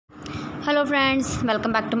Hello friends,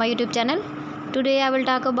 welcome back to my YouTube channel. Today I will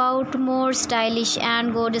talk about more stylish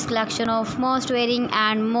and gorgeous collection of most wearing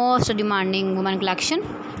and most demanding women collection.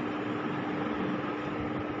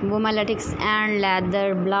 Women latex and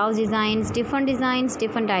leather blouse designs, different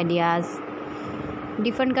ideas,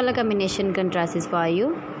 different color combination contrasts for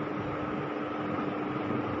you.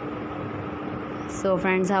 So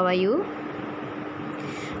friends, how are you?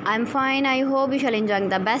 I'm fine. I hope you shall enjoy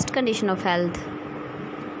the best condition of health.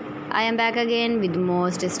 I am back again with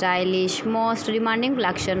most stylish, most demanding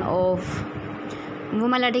collection of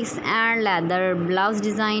women latex and leather blouse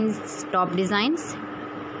designs, top designs.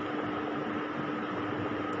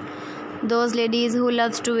 Those ladies who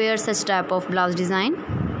loves to wear such type of blouse design.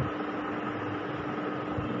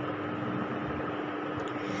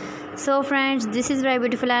 So friends, this is very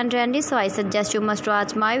beautiful and trendy, so I suggest you must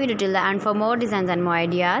watch my video till the end for more designs and more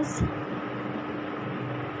ideas.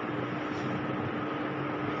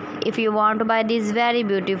 If you want to buy these very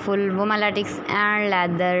beautiful women latex and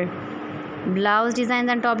leather blouse designs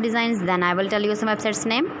and top designs, then I will tell you some websites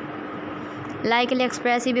name like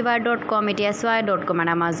AliExpress, eBay.com, etsy.com and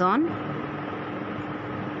Amazon.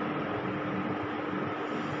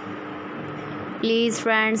 Please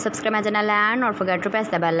friends, subscribe my channel and don't forget to press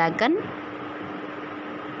the bell icon.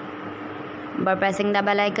 By pressing the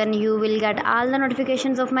bell icon, you will get all the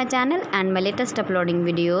notifications of my channel and my latest uploading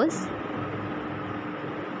videos.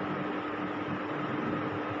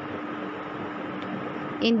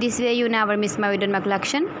 In this way, you never miss my video in my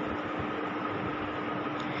collection.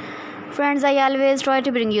 Friends, I always try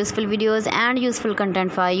to bring useful videos and useful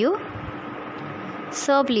content for you.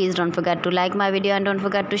 So please don't forget to like my video and don't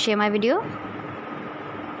forget to share my video.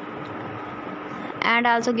 And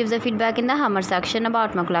also give the feedback in the comment section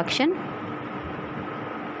about my collection.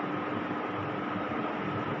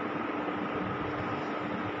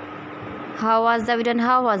 How was the video and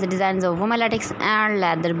how was the designs of women latex and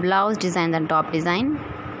leather blouse designs and top design?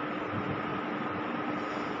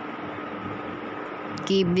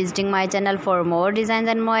 Keep visiting my channel for more designs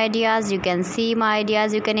and more ideas. You can see my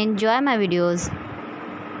ideas, you can enjoy my videos.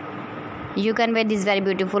 You can wear these very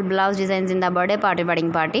beautiful blouse designs in the birthday party,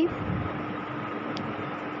 wedding party.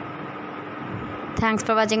 Thanks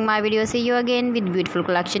for watching my video. See you again with beautiful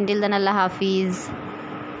collection. Till then, Allah Hafiz.